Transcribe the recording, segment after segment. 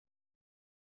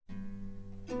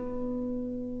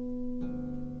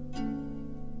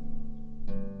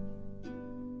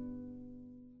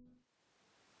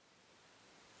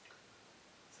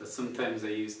sometimes I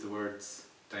use the words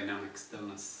dynamic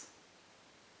stillness.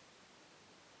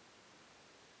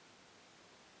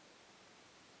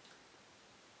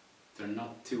 They're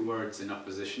not two words in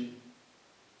opposition.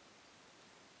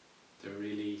 They're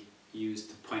really used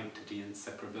to point to the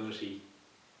inseparability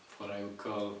of what I would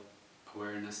call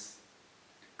awareness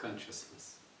and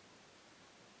consciousness.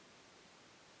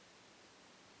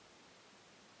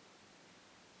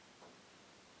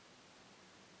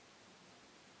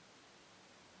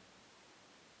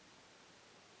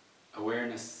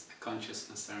 Awareness and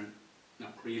consciousness are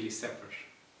not really separate,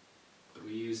 but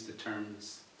we use the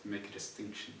terms to make a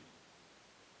distinction.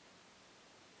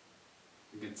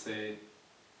 We could say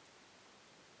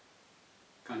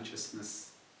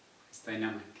consciousness is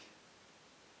dynamic.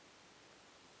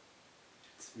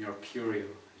 It's mercurial,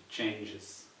 it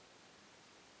changes.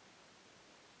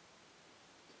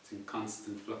 It's in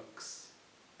constant flux,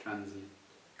 transient,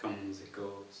 it comes, it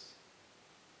goes.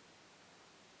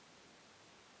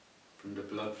 From the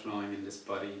blood flowing in this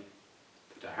body,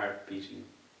 to the heart beating,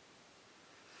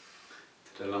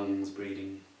 to the lungs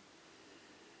breathing,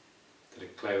 to the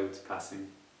clouds passing,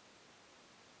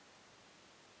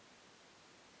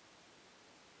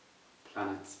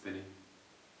 planets spinning,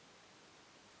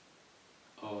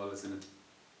 all is in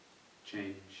a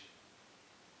change.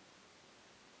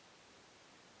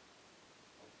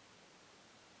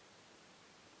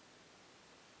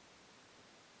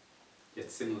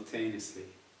 Yet simultaneously,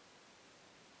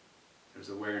 there's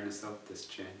awareness of this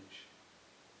change.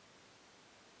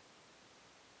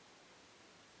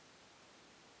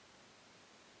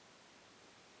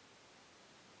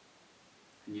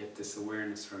 And yet this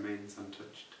awareness remains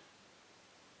untouched,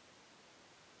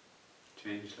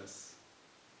 changeless,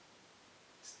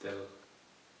 still.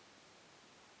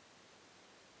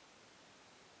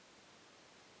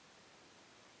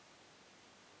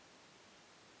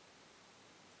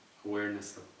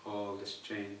 Awareness of all this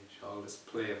change, all this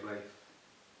play of life.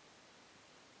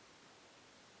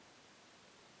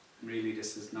 And really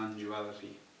this is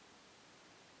non-duality.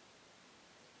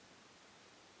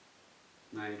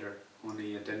 Neither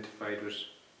only identified with the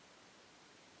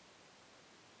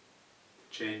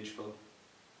changeful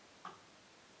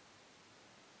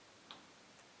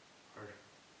or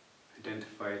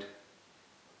identified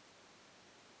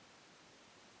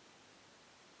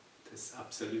this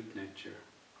absolute nature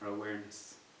or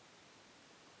awareness.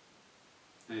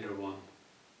 Neither one,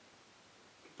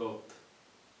 but both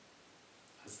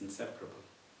as inseparable.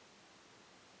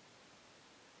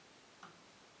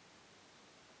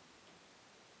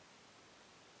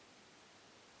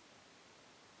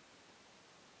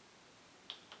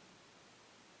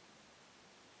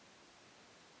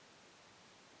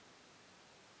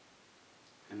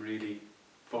 And really,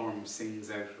 form sings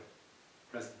out of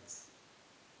presence,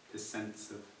 this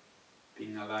sense of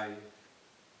being alive.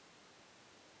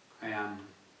 I am.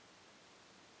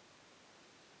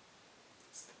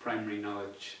 It's the primary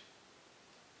knowledge.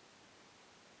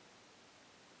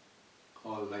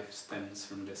 All life stems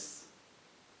from this.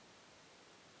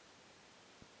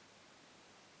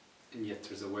 And yet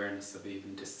there's awareness of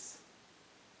even this.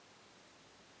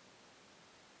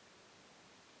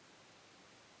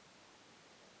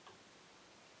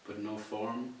 But no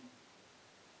form,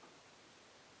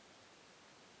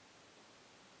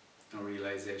 no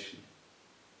realization.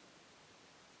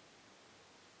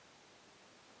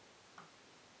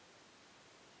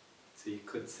 So you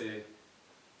could say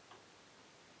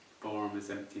form is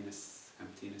emptiness,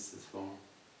 emptiness is form.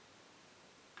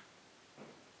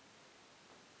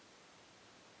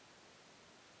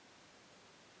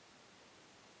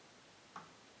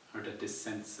 Or that this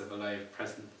sense of alive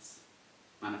presence,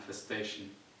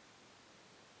 manifestation,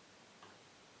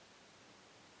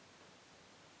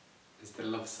 is the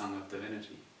love song of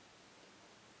divinity.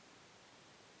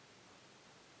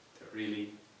 That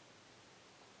really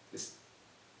this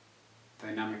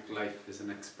dynamic life is an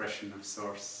expression of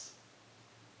Source.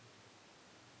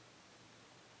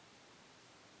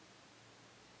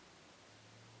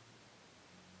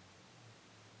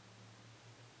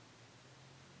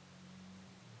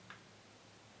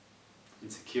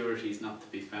 Insecurity is not to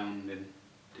be found in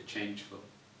the changeful.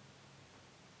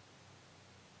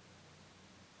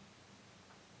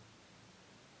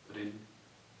 But in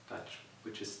that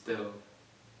which is still.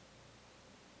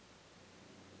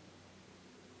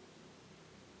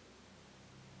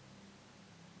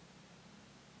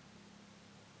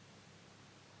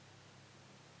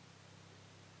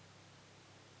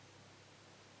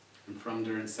 And from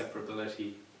their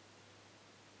inseparability,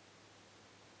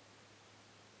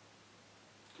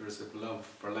 there is a love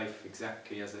for life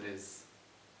exactly as it is.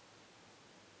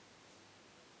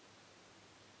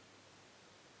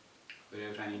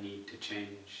 without any need to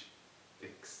change,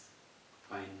 fix,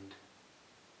 find.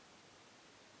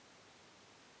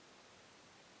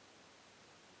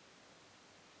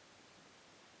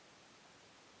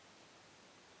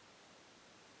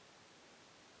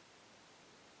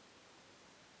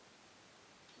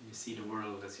 You see the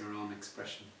world as your own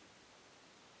expression,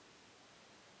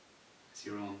 as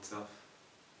your own self,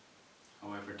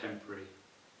 however temporary.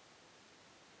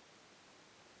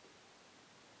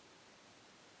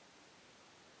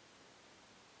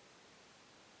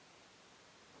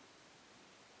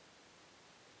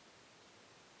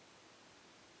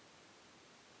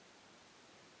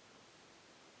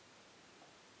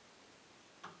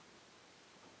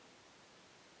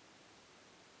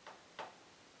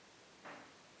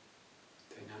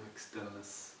 Dynamic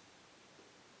stillness,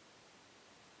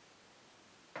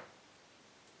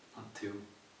 not too